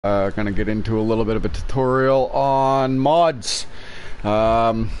Gonna get into a little bit of a tutorial on mods.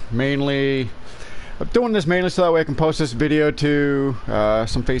 Mainly, I'm doing this mainly so that way I can post this video to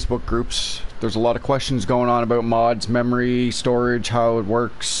some Facebook groups. There's a lot of questions going on about mods, memory, storage, how it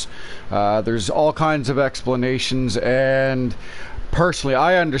works. There's all kinds of explanations, and personally,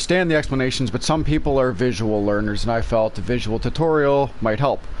 I understand the explanations, but some people are visual learners, and I felt a visual tutorial might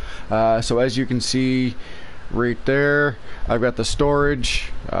help. So as you can see right there, I've got the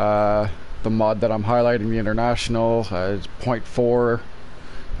storage, the mod that I'm highlighting, the international, is 0.4.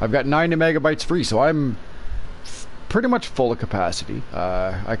 I've got 90 megabytes free, so I'm pretty much full of capacity.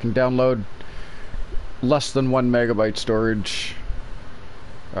 I can download less than 1 megabyte storage,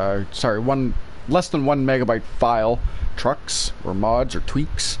 less than 1 megabyte file trucks or mods or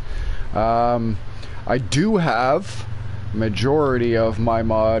tweaks. I do have majority of my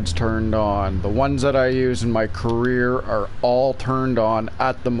mods turned on. The ones that I use in my career are all turned on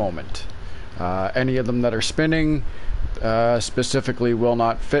at the moment. Any of them that are spinning specifically will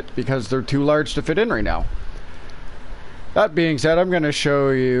not fit because they're too large to fit in right now. That being said, I'm going to show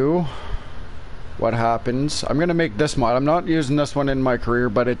you what happens. I'm going to make this mod. I'm not using this one in my career,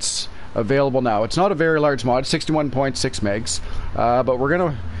 but it's available now. It's not a very large mod, 61.6 megs, but we're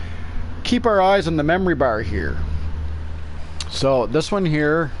going to keep our eyes on the memory bar here. So this one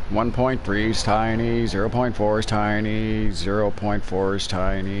here, 1.3 is tiny, 0.4 is tiny, 0.4 is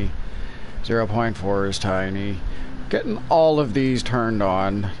tiny, 0.4 is tiny. Getting all of these turned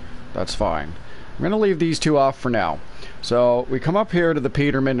on, that's fine. I'm going to leave these two off for now. So we come up here to the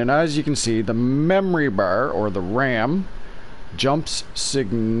Peterman, and as you can see, the memory bar, or the RAM, jumps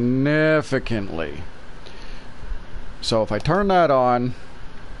significantly. So if I turn that on,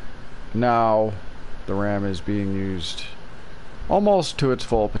 now the RAM is being used almost to its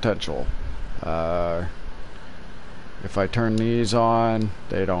full potential. If I turn these on,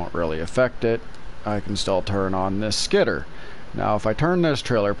 they don't really affect it. I can still turn on this skidder. Now if I turn this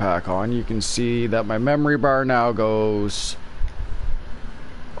trailer pack on, you can see that my memory bar now goes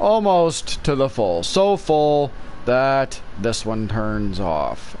almost to the full. So full that this one turns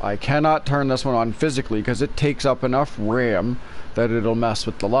off. I cannot turn this one on physically because it takes up enough RAM that it'll mess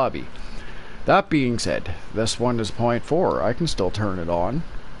with the lobby. That being said, this one is 0.4. I can still turn it on,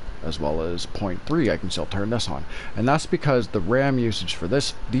 as well as 0.3. I can still turn this on, and that's because the RAM usage for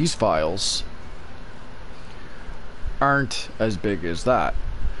these files aren't as big as that.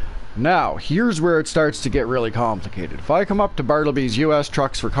 Now, here's where it starts to get really complicated. If I come up to Bartleby's US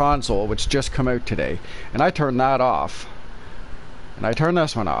Trucks for Console, which just come out today, and I turn that off, and I turn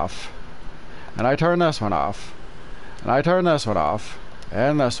this one off, and I turn this one off, and I turn this one off,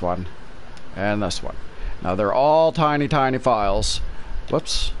 and this one, and this one. Now they're all tiny files.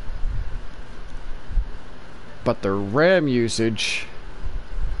 Whoops. But the RAM usage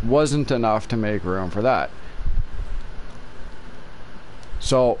wasn't enough to make room for that.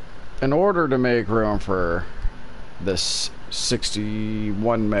 So in order to make room for this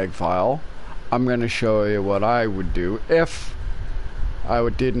 61 meg file, I'm going to show you what I would do if I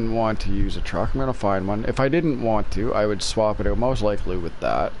didn't want to use a truck. I'm going to find one. If I didn't want to, I would swap it out most likely with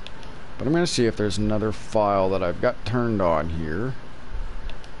that. But I'm going to see if there's another file that I've got turned on here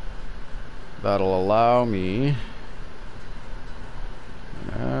that'll allow me.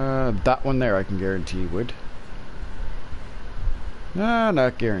 That one there I can guarantee would.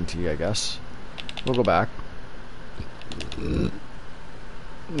 Not guarantee, I guess. We'll go back.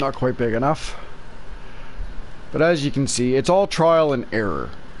 Not quite big enough. But as you can see, it's all trial and error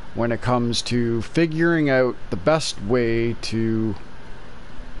when it comes to figuring out the best way to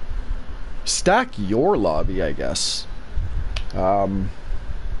stack your lobby, I guess.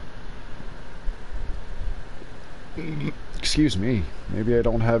 Excuse me. Maybe I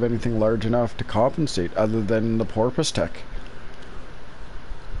don't have anything large enough to compensate other than the porpoise tech.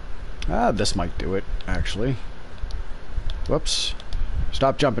 This might do it, actually. Whoops.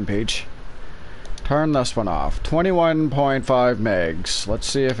 Stop jumping, page. Turn this one off. 21.5 megs. Let's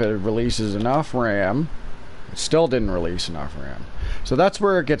see if it releases enough RAM. It still didn't release enough RAM. So that's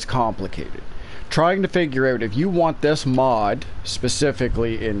where it gets complicated. Trying to figure out if you want this mod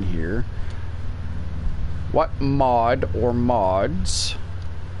specifically in here, what mod or mods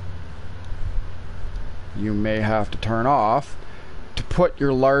you may have to turn off to put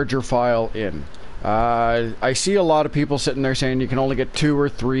your larger file in. I see a lot of people sitting there saying you can only get 2 or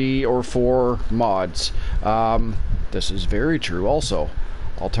 3 or 4 mods. This is very true also.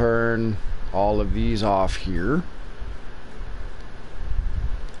 I'll turn all of these off here.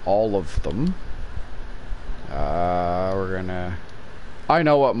 All of them. We're gonna... I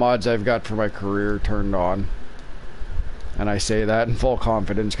know what mods I've got for my career turned on. And I say that in full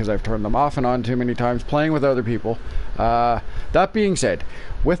confidence because I've turned them off and on too many times playing with other people. That being said,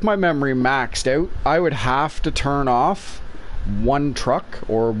 with my memory maxed out, I would have to turn off one truck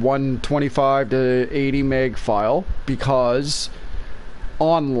or one 25 to 80 meg file because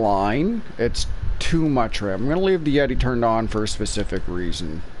online it's too much RAM. I'm going to leave the Yeti turned on for a specific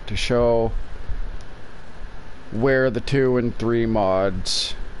reason, to show where the 2 and 3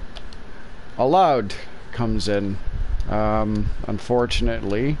 mods allowed comes in.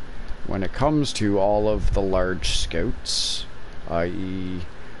 Unfortunately, when it comes to all of the large scouts, i.e.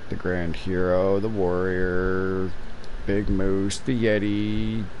 the Grand Hero, the Warrior, Big Moose, the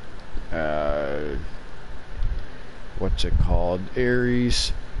Yeti, what's it called?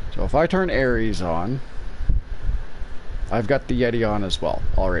 Ares. So if I turn Ares on, I've got the Yeti on as well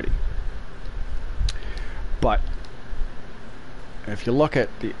already. But if you look at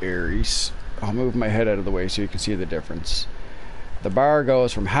the Ares, I'll move my head out of the way so you can see the difference. The bar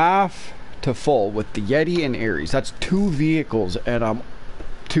goes from half to full with the Yeti and Ares. That's 2 vehicles and I'm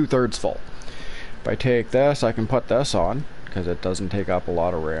 2/3 full. If I take this, I can put this on because it doesn't take up a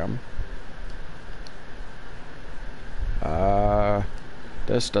lot of RAM.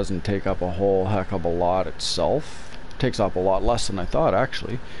 This doesn't take up a whole heck of a lot itself. It takes up a lot less than I thought,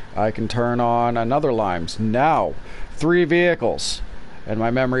 actually. I can turn on another Limes. Now, 3 vehicles and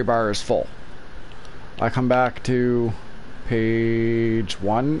my memory bar is full. I come back to page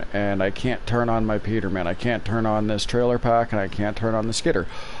 1 and I can't turn on my Peterman. I can't turn on this trailer pack and I can't turn on the skidder.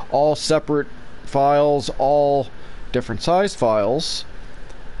 All separate files, all different size files,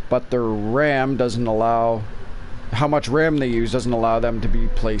 but their RAM doesn't allow, how much RAM they use doesn't allow them to be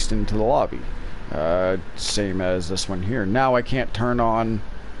placed into the lobby. Same as this one here. Now I can't turn on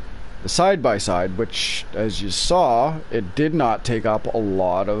the side-by-side, which, as you saw, it did not take up a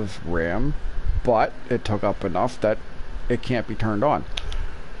lot of RAM, but it took up enough that it can't be turned on.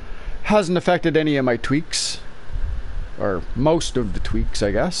 Hasn't affected any of my tweaks, or most of the tweaks,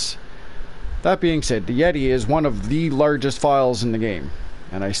 I guess. That being said, the Yeti is one of the largest files in the game,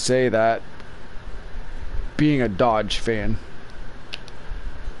 and I say that being a Dodge fan.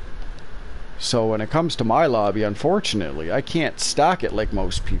 So when it comes to my lobby, unfortunately, I can't stack it like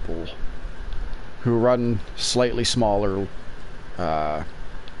most people who run slightly smaller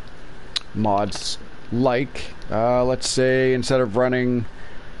mods. Like, let's say instead of running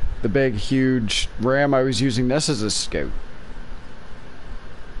the big huge RAM, I was using this as a scout.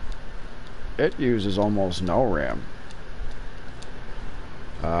 It uses almost no RAM.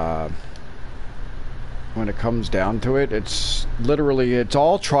 When it comes down to it, it's literally, it's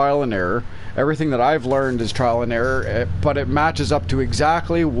all trial and error. Everything that I've learned is trial and error, but it matches up to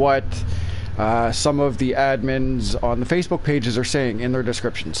exactly what some of the admins on the Facebook pages are saying in their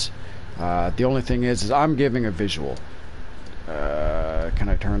descriptions. The only thing is I'm giving a visual. Can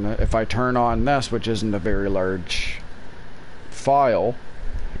I turn that? If I turn on this, which isn't a very large file,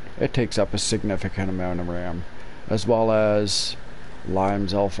 it takes up a significant amount of RAM, as well as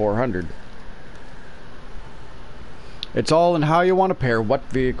Limes L400. It's all in how you want to pair, what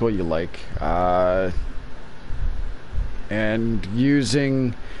vehicle you like, and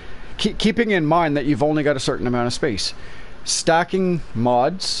using, keeping in mind that you've only got a certain amount of space. Stacking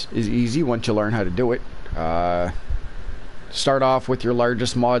mods is easy once you learn how to do it. Start off with your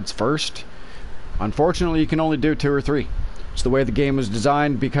largest mods first. Unfortunately, you can only do 2 or 3. It's the way the game was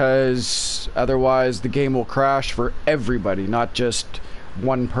designed, because otherwise the game will crash for everybody, not just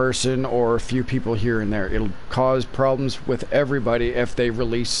one person or a few people here and there. It'll cause problems with everybody if they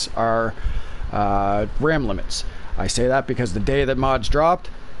release our RAM limits. I say that because the day that mods dropped,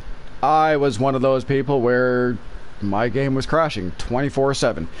 I was one of those people where my game was crashing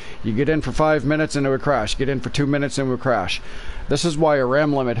 24/7. You get in for 5 minutes and it would crash. Get in for 2 minutes and it would crash. This is why a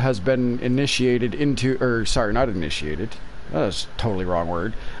RAM limit has been initiated into, or sorry, not initiated. That's a totally wrong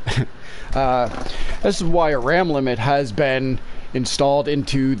word. This is why a RAM limit has been installed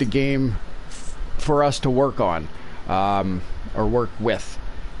into the game for us to work on, or work with.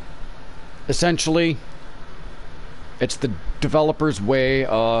 Essentially, it's the developer's way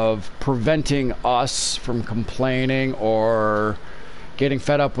of preventing us from complaining or getting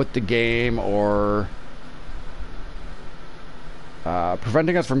fed up with the game, or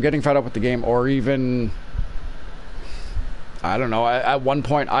preventing us from getting fed up with the game, or even, I don't know, at one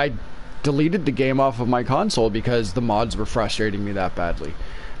point I deleted the game off of my console because the mods were frustrating me that badly.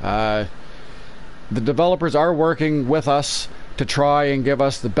 The developers are working with us to try and give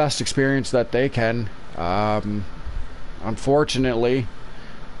us the best experience that they can. Unfortunately,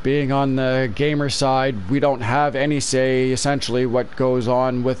 being on the gamer side, we don't have any say essentially what goes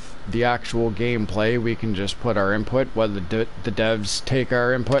on with the actual gameplay. We can just put our input, whether the devs take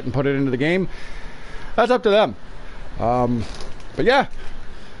our input and put it into the game, that's up to them. But yeah,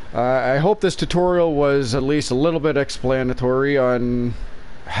 I hope this tutorial was at least a little bit explanatory on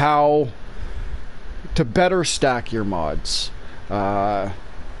how to better stack your mods, to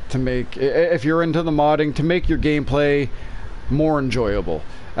make, if you're into the modding, to make your gameplay more enjoyable.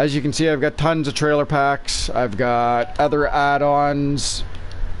 As you can see, I've got tons of trailer packs. I've got other add-ons,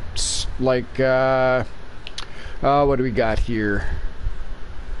 like what do we got here?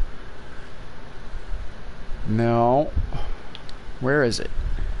 No, where is it?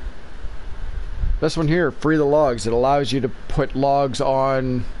 This one here, Free the Logs. It allows you to put logs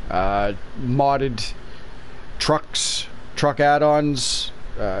on modded trucks, truck add-ons,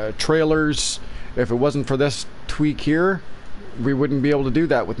 trailers. If it wasn't for this tweak here, we wouldn't be able to do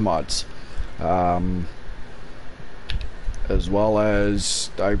that with mods. As well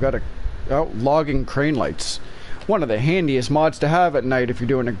as I've got logging crane lights. One of the handiest mods to have at night if you're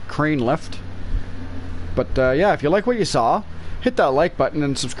doing a crane lift. But yeah, if you like what you saw, hit that like button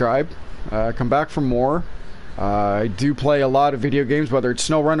and subscribe. Come back for more. I do play a lot of video games, whether it's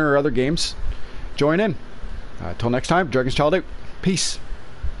SnowRunner or other games. Join in. Till next time, Dragon's Child out. Peace.